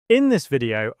In this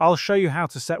video, I'll show you how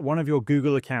to set one of your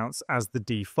Google accounts as the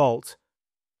default.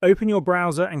 Open your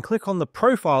browser and click on the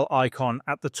profile icon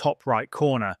at the top right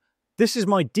corner. This is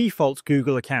my default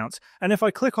Google account, and if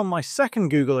I click on my second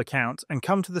Google account and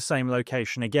come to the same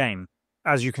location again,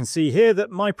 as you can see here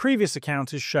that my previous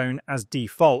account is shown as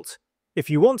default. If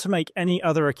you want to make any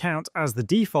other account as the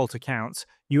default account,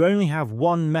 you only have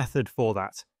one method for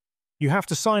that. You have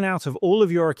to sign out of all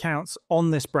of your accounts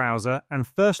on this browser and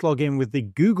first log in with the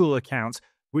Google account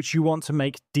which you want to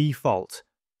make default.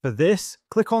 For this,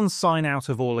 click on Sign Out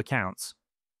of All Accounts.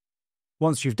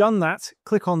 Once you've done that,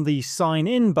 click on the Sign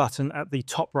In button at the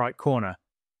top right corner.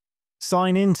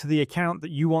 Sign in to the account that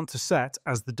you want to set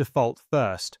as the default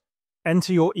first.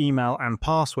 Enter your email and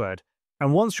password,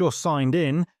 and once you're signed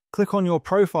in, click on your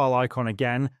profile icon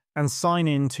again and sign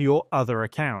in to your other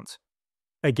account.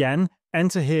 Again,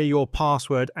 enter here your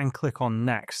password and click on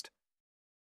Next.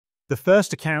 The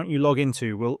first account you log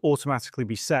into will automatically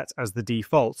be set as the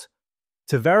default.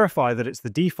 To verify that it's the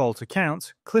default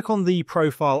account, click on the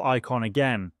profile icon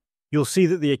again. You'll see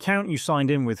that the account you signed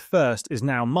in with first is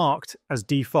now marked as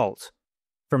default.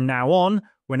 From now on,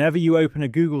 whenever you open a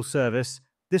Google service,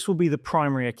 this will be the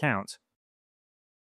primary account.